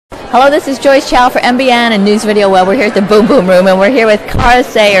Hello, this is Joyce Chow for MBN and News Video Well. We're here at the Boom Boom Room, and we're here with Cara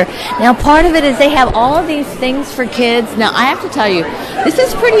Sayer. Now, part of it is they have all of these things for kids. Now, I have to tell you, this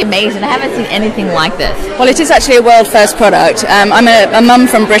is pretty amazing. I haven't seen anything like this. Well, it is actually a world first product. I'm a mum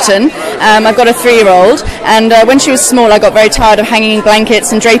from Britain. I've got a 3-year-old, and when she was small, I got very tired of hanging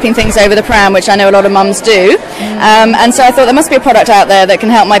blankets and draping things over the pram, which I know a lot of mums do. And so I thought there must be a product out there that can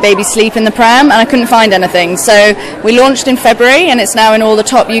help my baby sleep in the pram, and I couldn't find anything. So we launched in February, and it's now in all the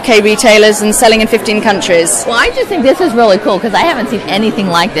top UK retailers and selling in 15 countries. Well, I just think this is really cool because I haven't seen anything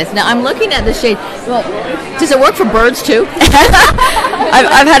like this. Now, I'm looking at the shade. Well, does it work for birds too?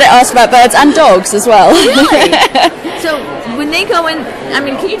 I've had it asked about birds and dogs as well. Really? So when they go in, I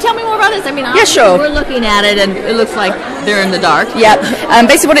mean, can you tell me more about this? I mean, yeah, sure. We're looking at it and it looks like they're in the dark. Yep.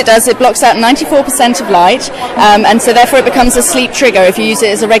 Basically what it does, it blocks out 94% of light, and so therefore it becomes a sleep trigger if you use it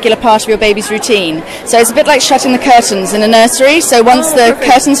as a regular part of your baby's routine. So it's a bit like shutting the curtains in a nursery. So once the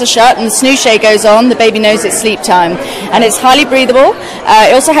curtains are shut and the snooze shade goes on, the baby knows it's sleep time. And it's highly breathable.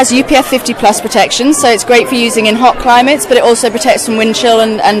 It also has UPF 50 plus protection, so it's great for using in hot climates, but it also protects from wind chill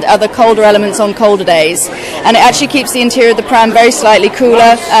and other colder elements on colder days. And it actually keeps the interior of the pram very slightly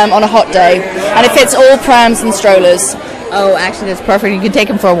cooler on a hot day. And it fits all prams and strollers. Oh, actually, that's perfect. You can take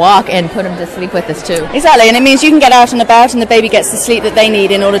them for a walk and put them to sleep with us, too. Exactly, and it means you can get out and about and the baby gets the sleep that they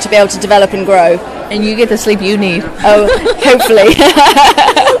need in order to be able to develop and grow. And you get the sleep you need. Oh, hopefully.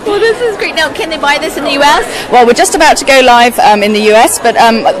 Well, this is great. Now, can they buy this in the U.S.? Well, we're just about to go live in the US, but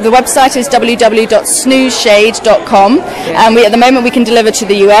the website is www.snoozeshade.com. At the moment we can deliver to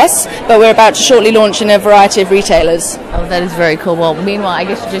the US, but we're about to shortly launch in a variety of retailers. Oh, that is very cool. Well, meanwhile, I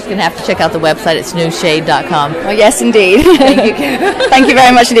guess you're just going to have to check out the website at snoozeshade.com. Oh, yes, indeed. Thank you. Thank you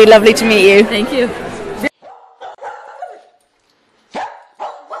very much indeed. Lovely to meet you. Thank you.